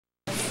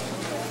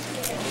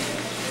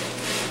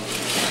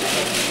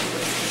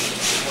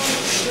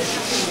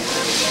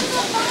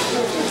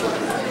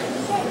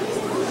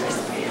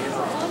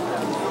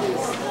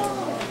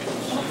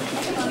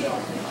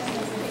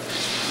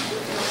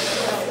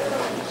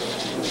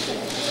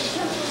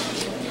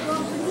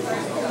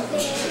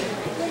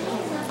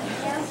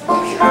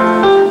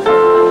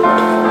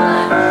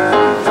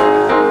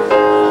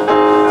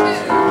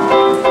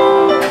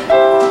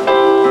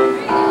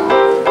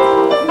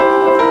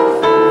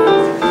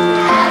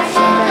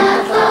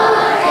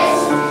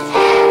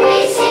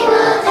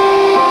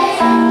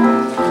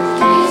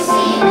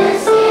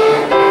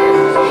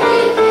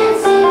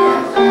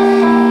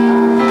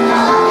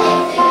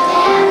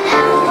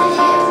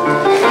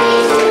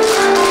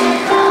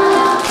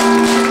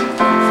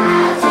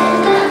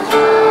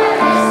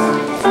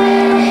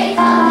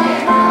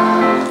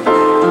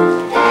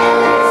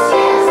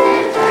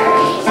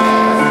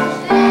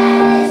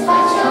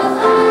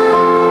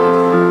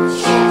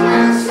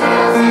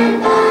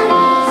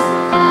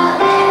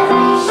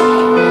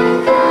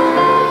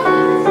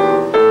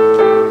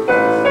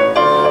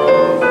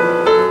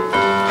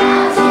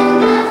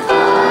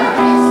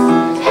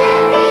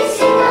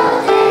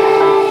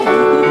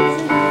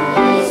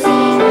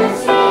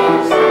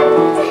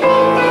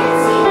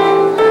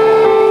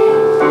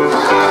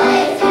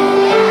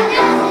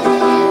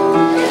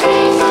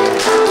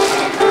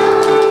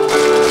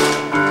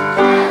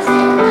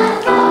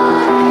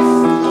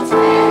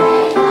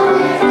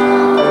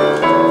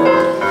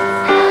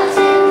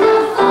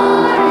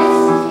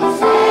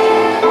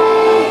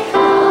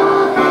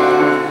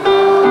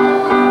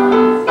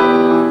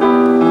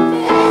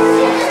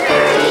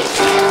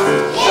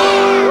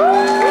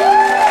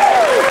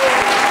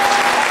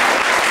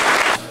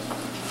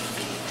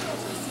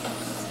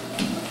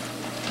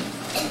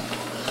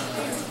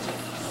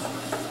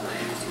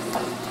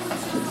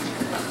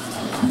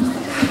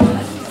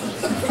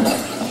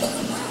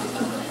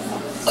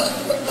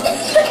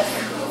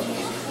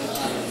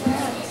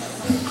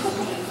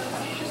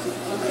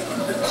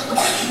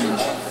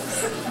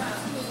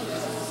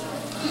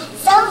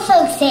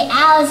say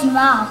Alice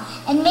involved,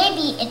 and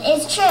maybe it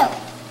is true.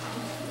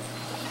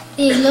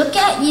 They look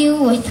at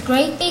you with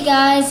great big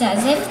eyes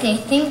as if they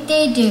think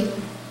they do.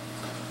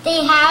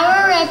 They have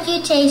a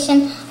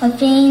reputation of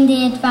being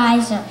the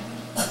advisor.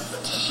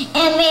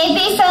 And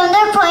maybe from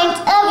their point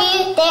of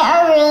view, they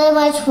are really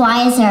much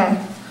wiser.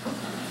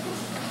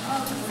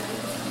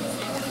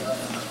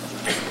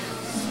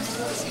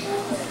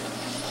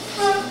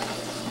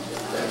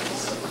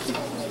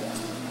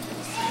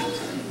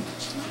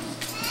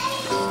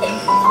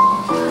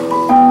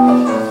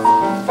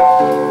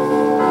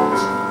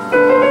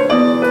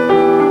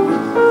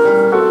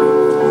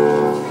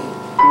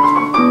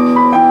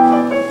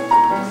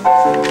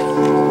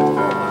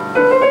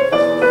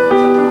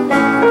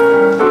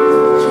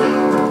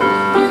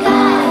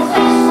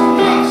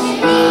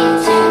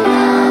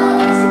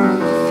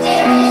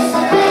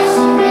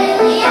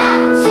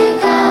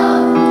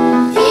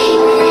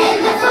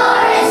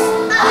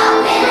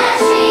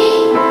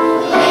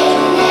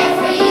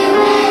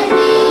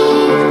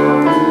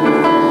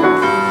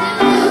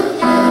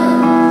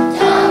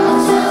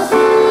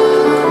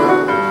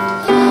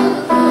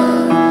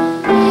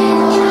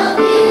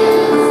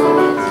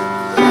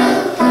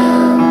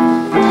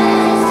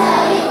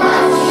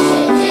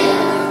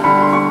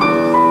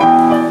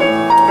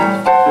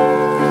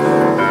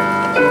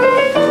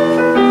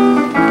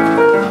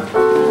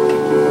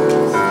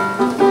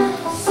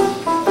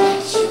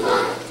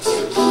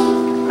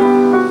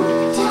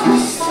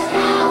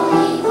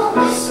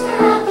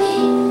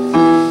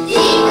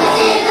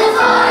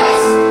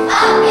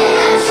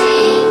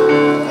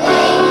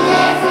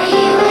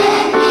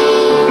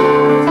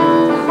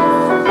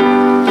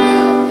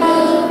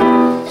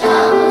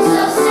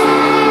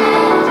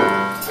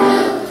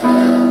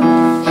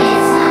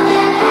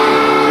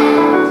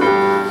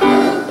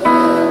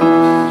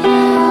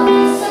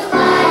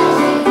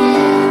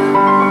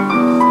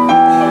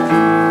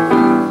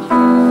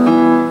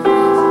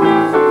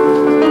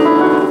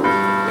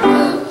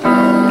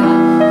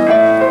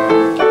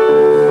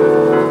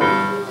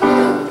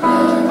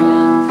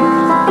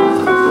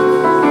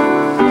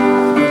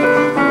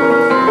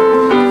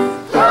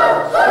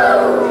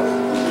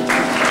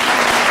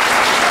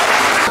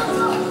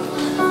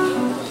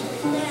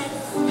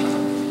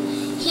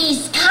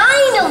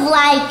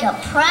 Like a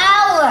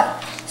prowler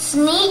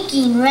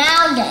sneaking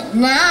round at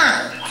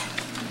night.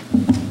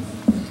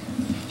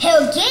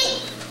 He'll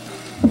get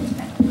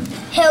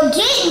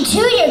into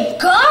your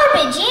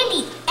garbage and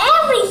eat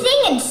everything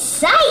in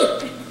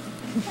sight.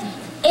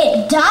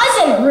 It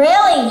doesn't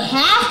really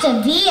have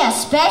to be a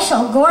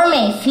special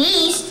gourmet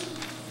feast.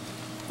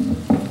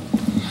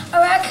 A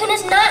raccoon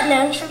is not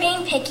known for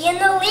being picky in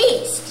the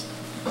least.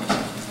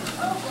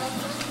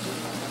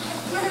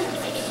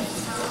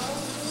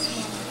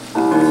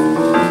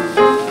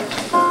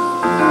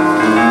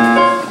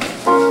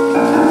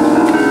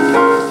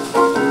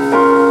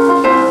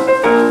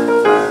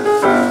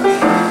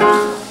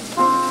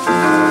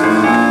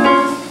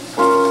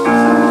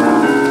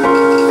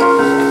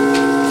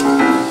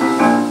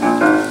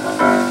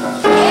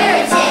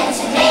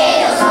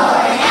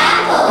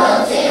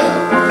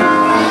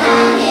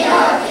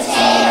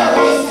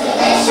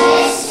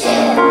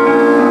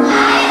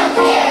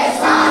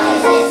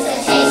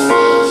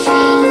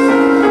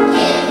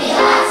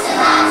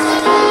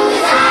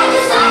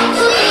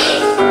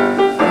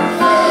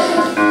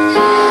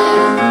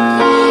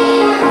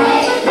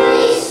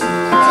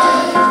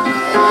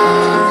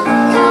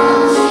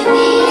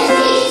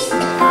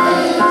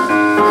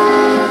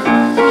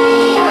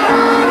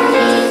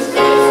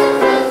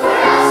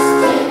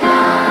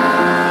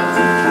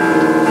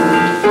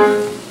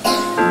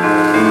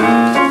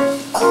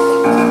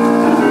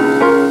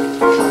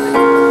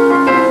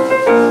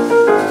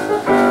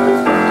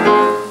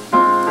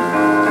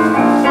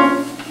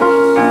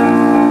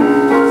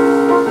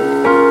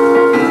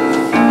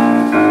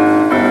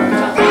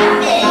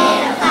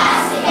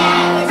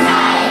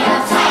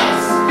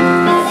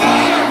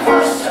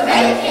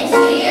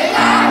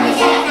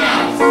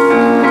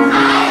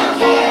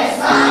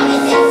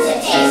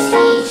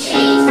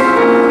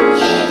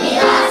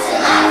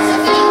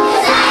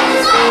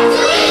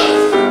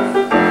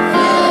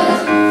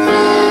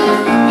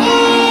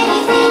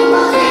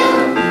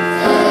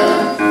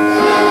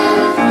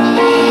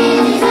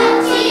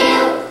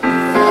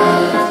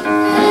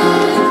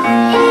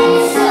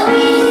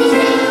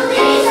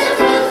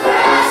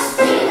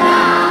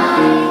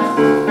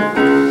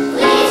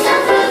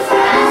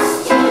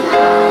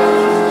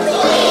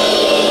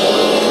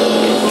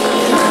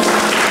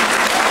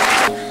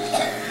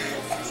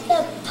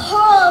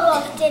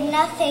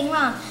 Nothing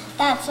wrong.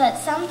 That's what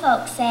some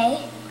folks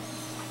say.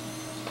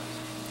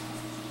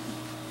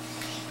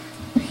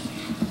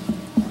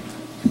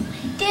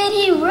 Did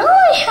he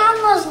really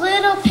harm those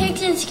little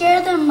pigs and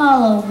scare them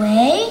all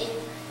away?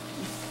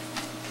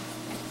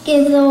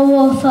 Give the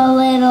wolf a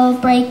little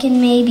break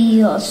and maybe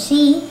you'll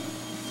see.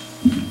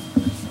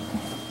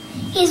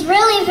 He's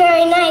really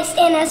very nice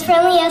and as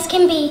friendly as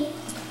can be.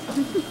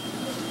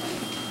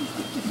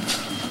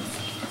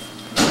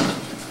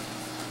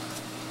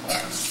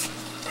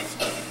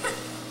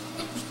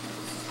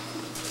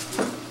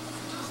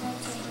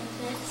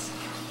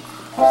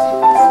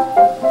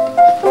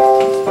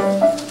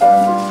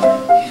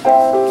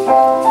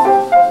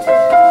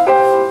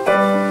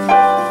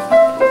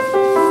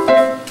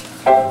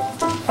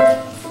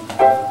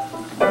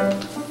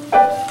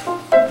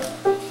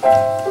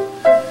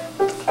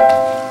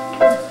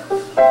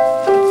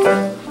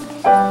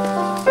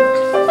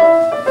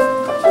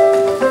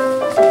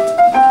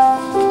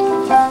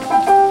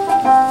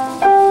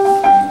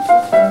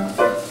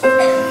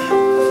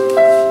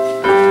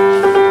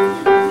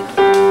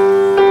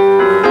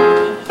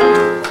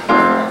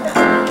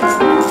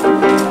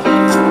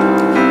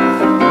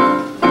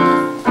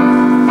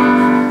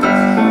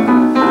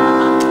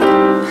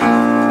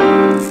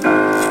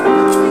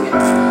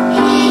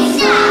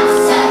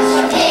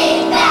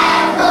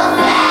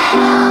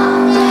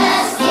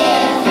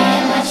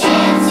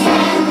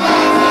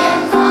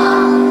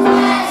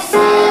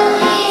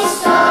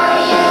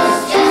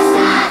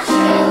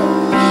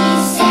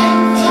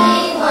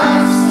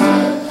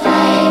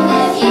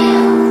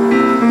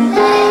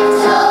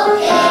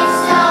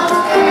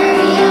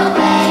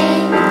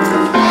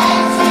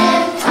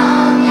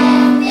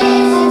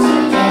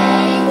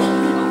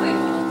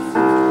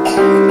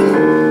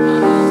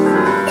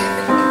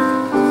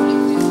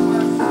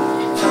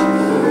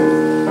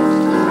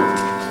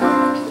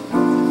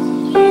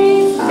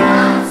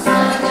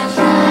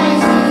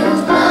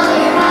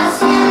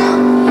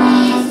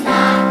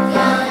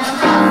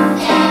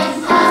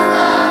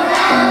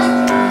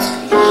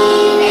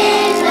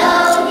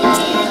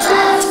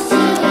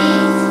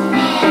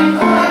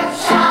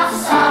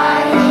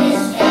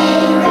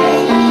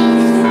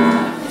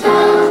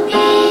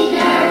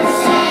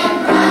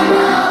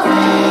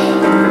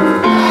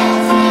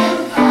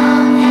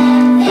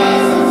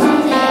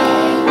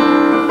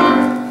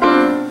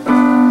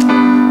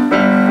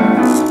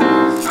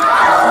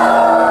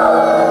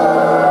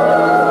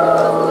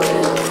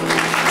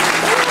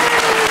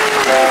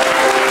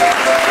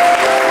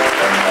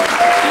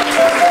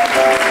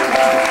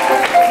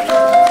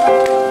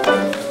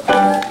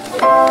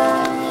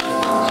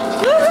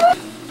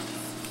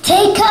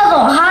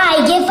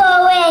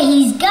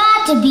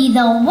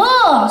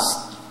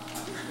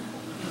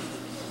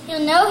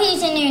 You'll know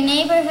he's in your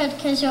neighborhood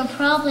because you'll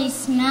probably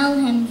smell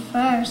him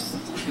first.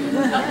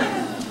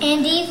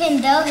 And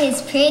even though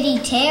his pretty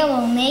tail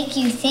will make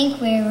you think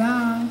we're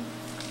wrong.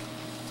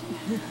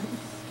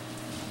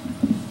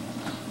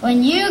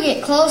 When you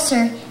get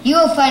closer, you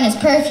will find his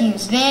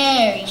perfume's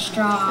very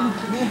strong.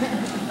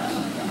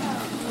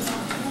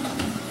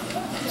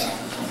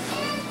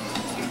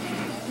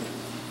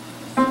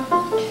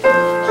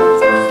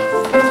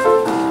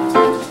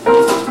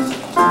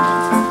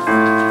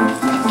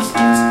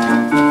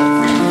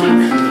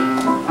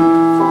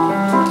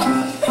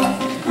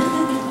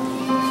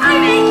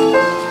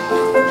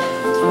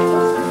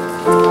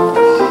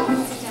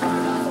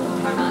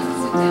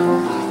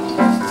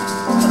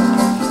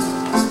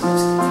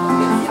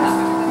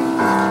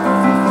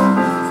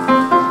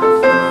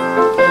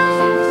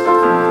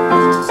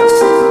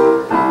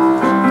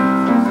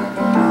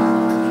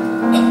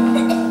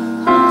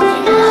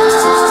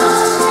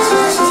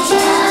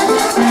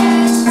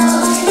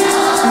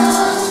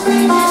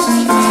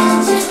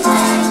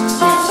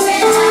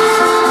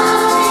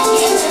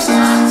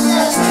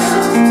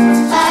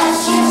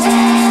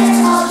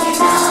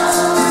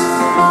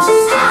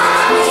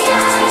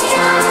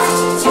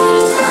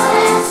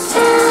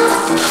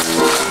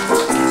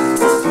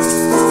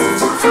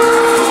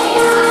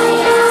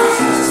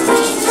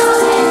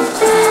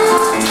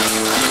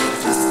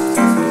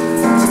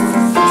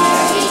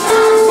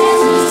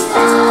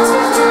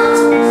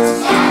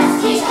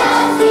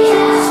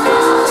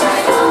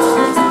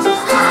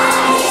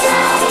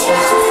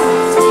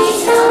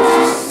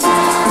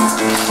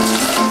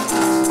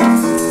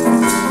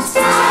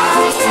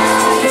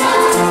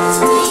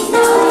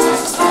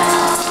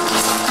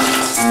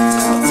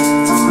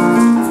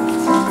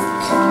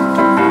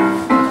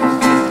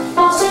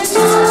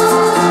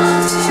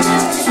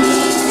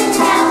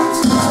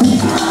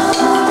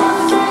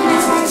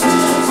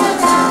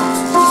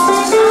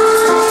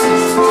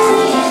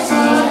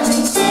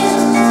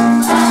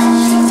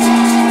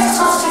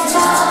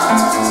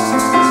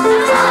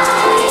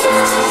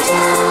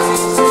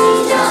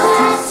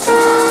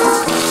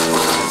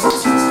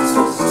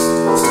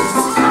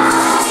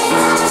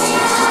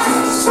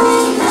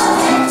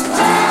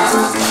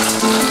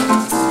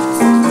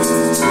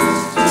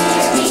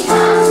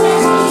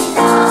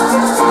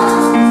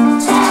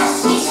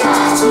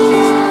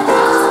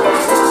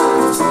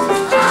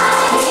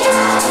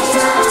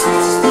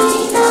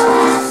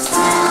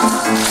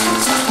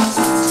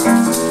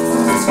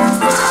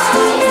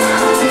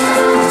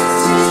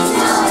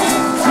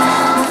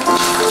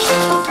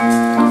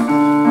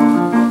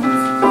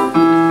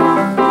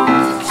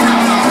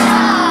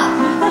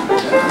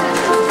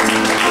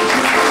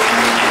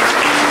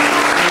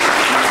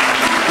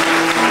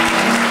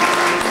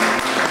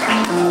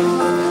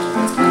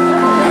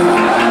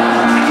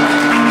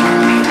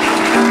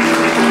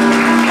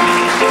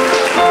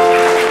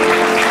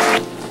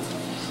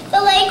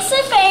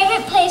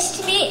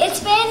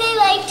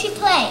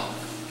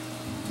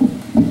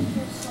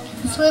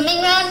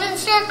 Swimming round in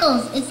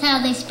circles is how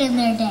they spend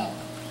their day.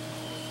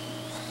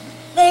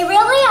 They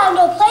really have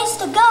no place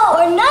to go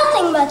or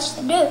nothing much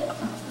to do.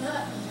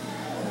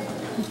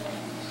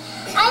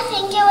 I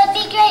think it would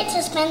be great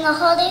to spend the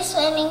whole day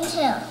swimming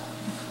too.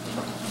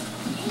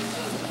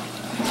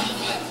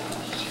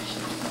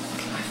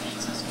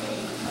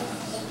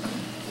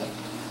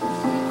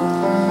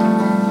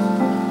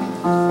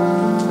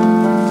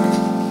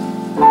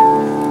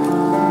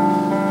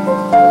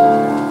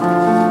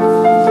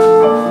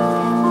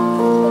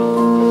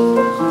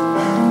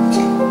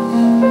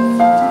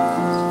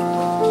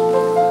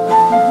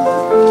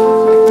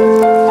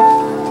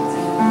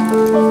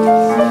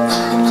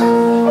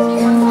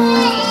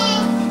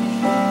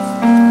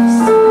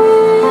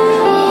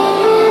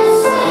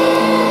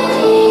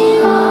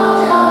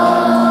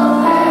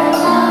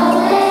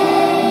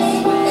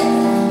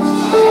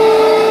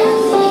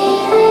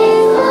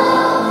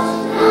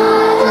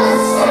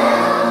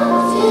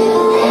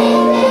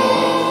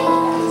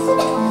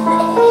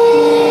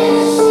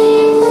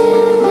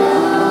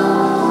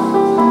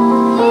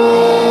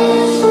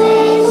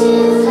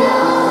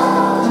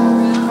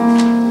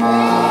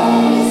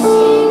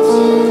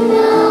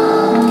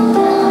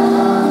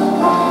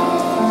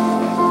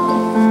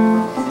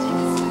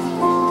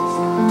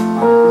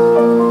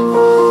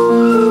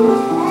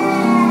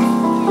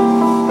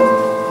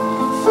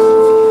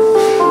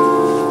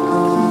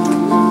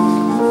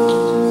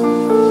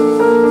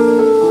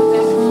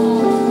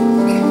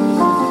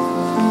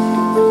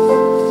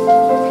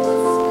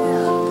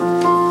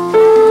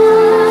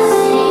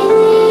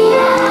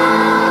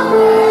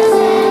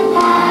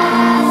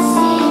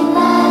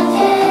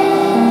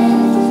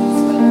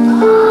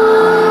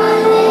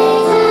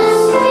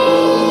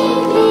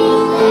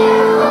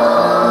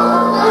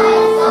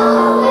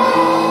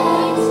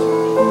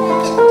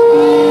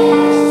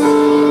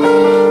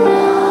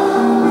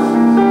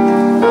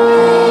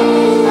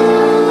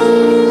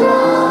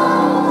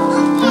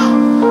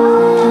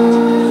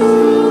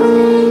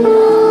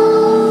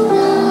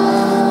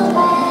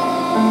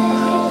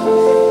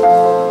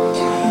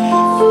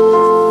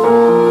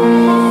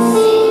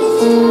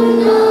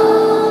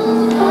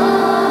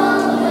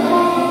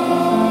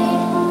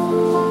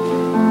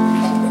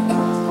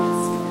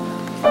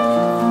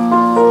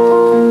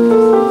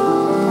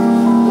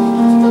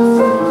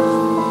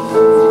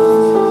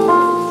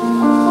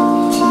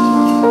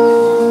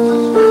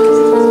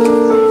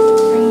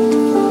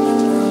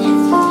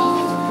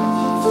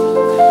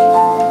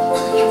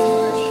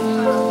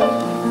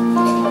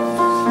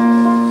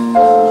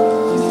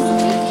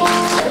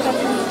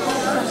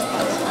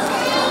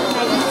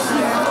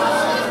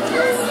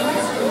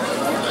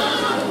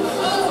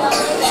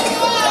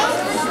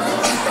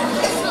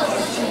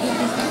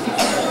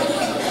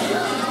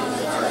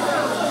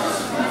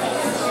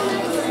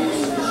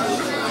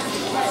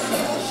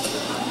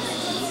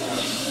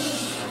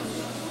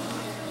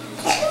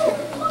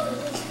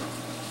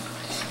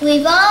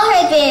 We've all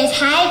heard bears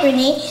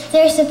hibernate.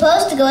 They're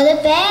supposed to go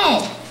to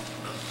bed.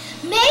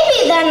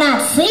 Maybe they're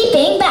not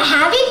sleeping, but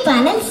having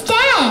fun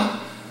instead.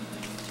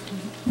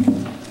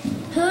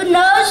 Who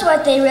knows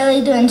what they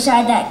really do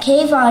inside that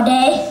cave all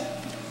day?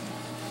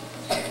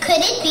 Could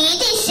it be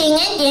they sing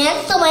and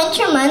dance the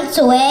winter months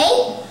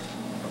away?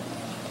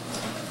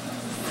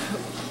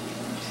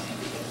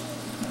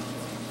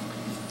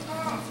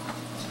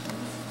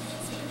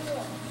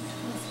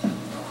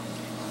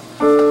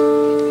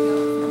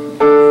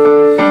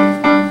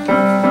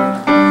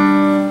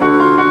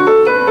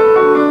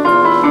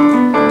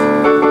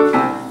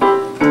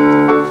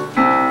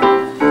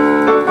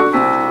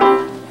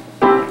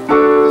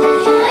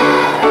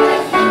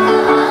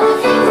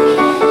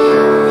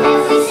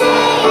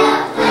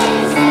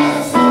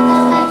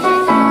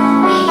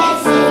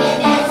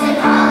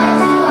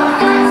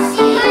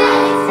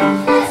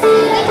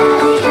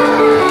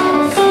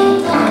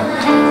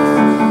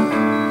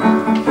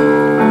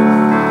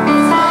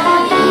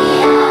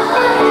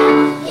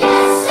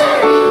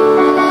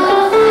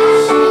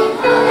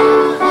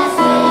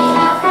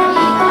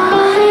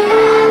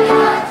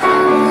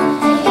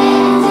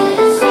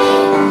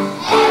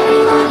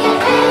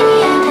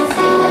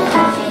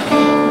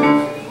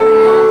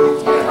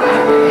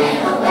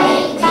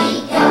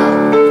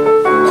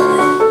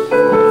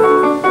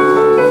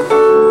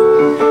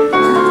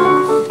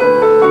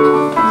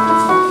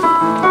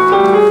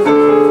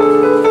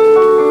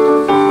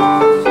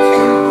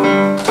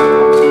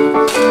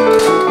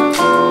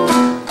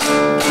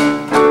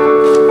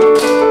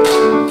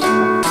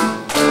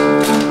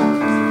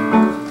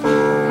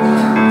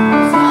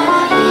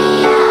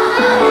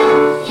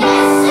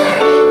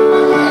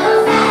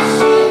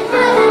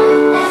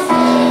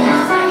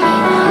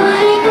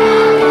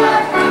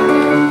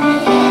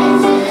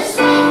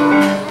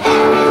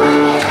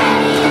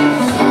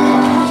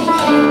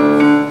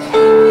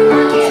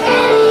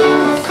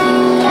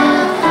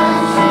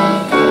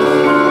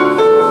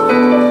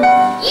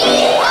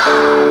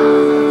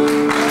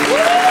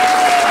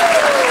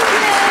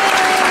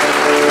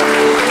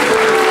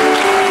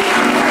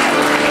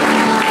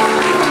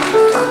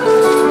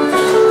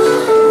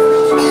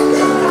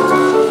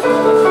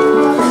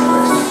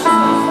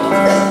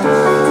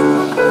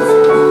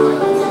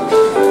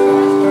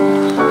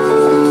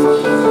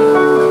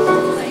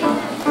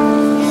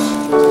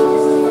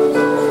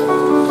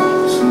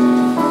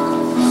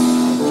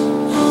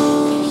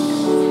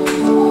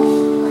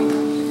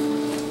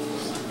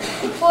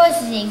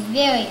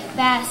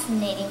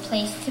 Fascinating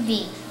place to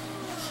be.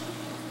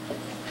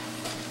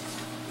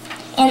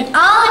 And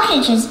all the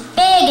creatures,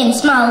 big and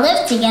small,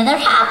 live together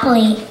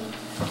happily.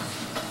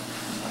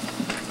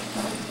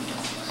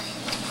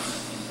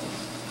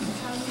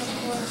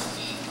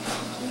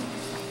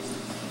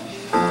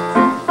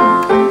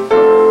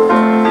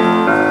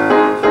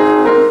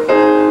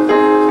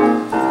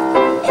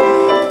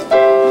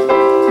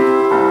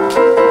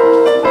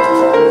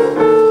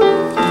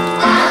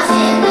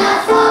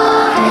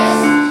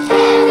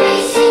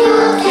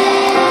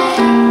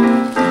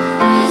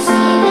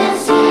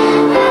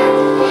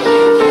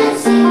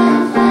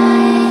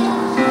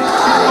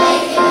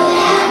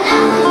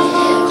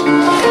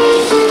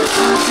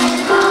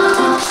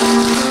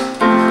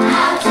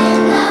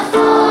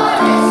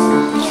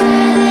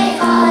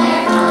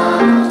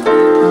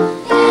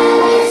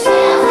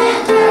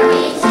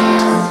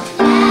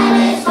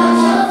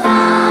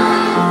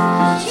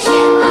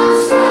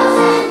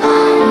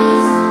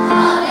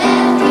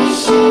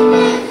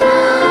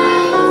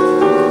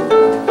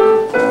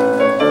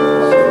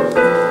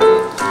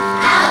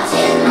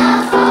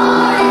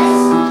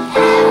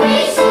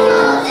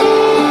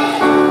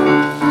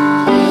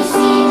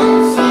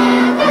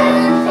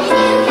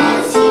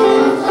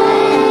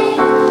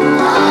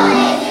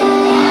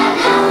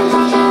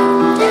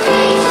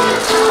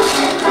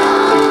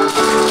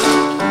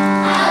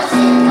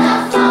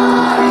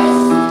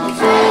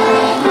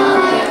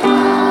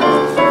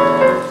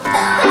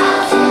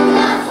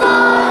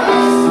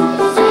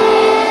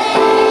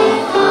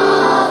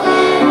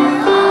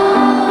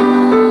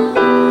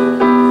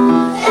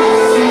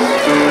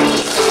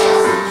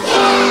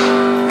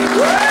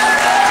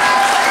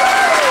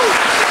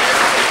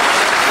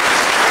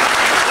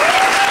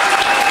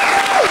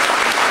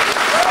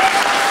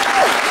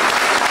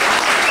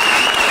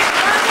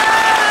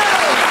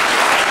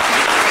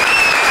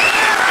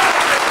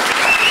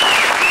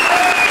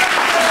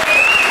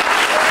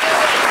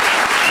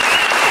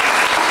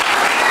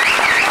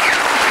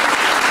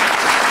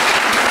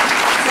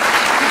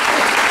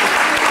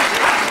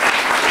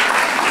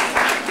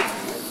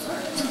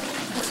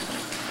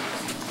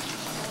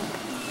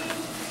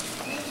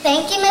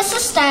 Thank you,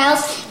 Mrs.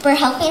 Stiles, for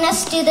helping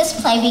us do this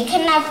play. We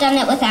couldn't have done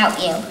it without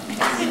you.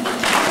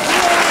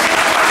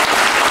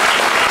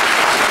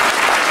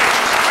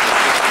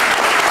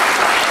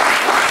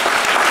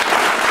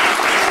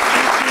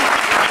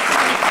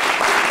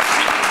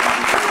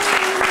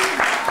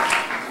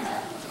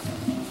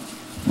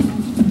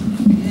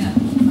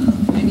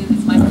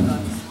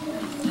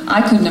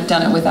 I couldn't have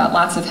done it without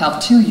lots of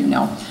help too, you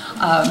know.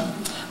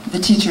 The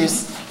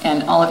teachers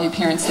and all of you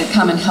parents that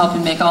come and help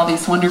and make all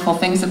these wonderful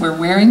things that we're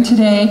wearing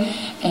today,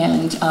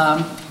 and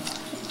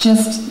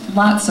just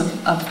lots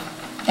of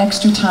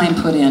extra time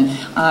put in.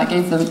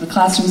 Gave the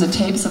classrooms a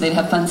tape so they'd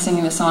have fun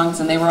singing the songs,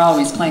 and they were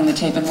always playing the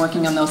tape and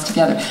working on those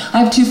together. I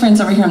have two friends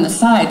over here on the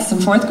side, some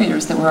fourth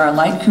graders that were our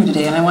light crew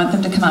today, and I want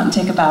them to come out and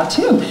take a bow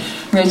too.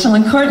 Rachel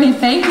and Courtney,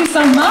 thank you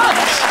so much.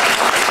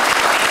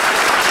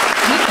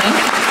 Thank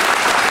you.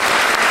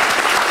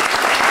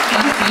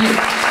 Thank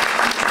you.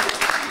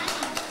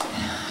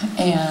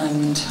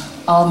 And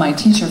all my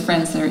teacher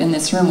friends that are in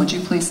this room, would you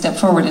please step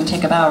forward and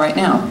take a bow right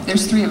now?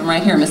 There's three of them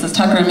right here, Mrs.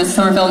 Tucker and Miss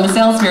Somerville and Miss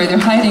Ellsbury. They're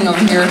hiding over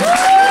here.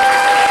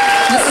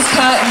 Mrs.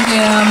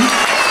 Cottingham,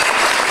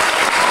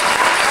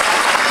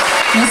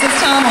 Mrs.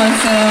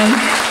 Tomlinson,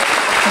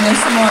 and there's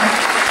some more.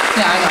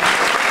 Yeah, I know.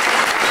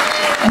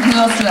 And who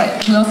else did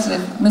I?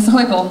 Miss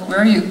Hoyple, where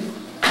are you?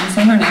 I didn't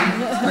say her name.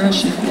 Where is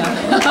she?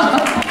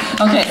 Yeah.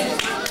 Okay.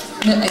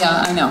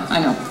 Yeah, I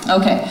know.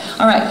 Okay,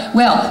 all right.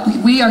 Well,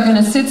 we are going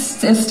to sit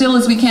as still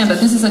as we can, but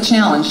this is a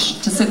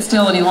challenge to sit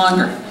still any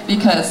longer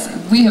because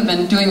we have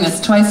been doing this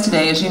twice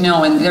today, as you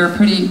know, and they're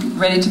pretty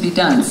ready to be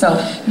done. So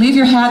leave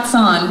your hats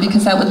on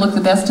because that would look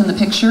the best in the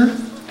picture.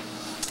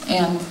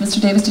 And Mr.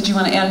 Davis, did you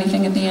want to add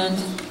anything at the end?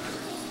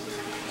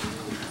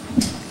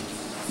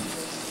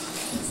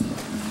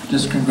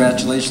 Just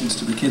congratulations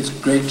to the kids.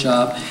 Great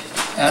job.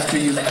 After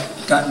you've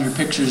gotten your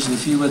pictures,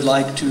 if you would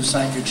like to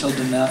sign your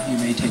children out, you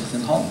may take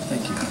them home.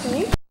 Thank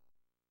you.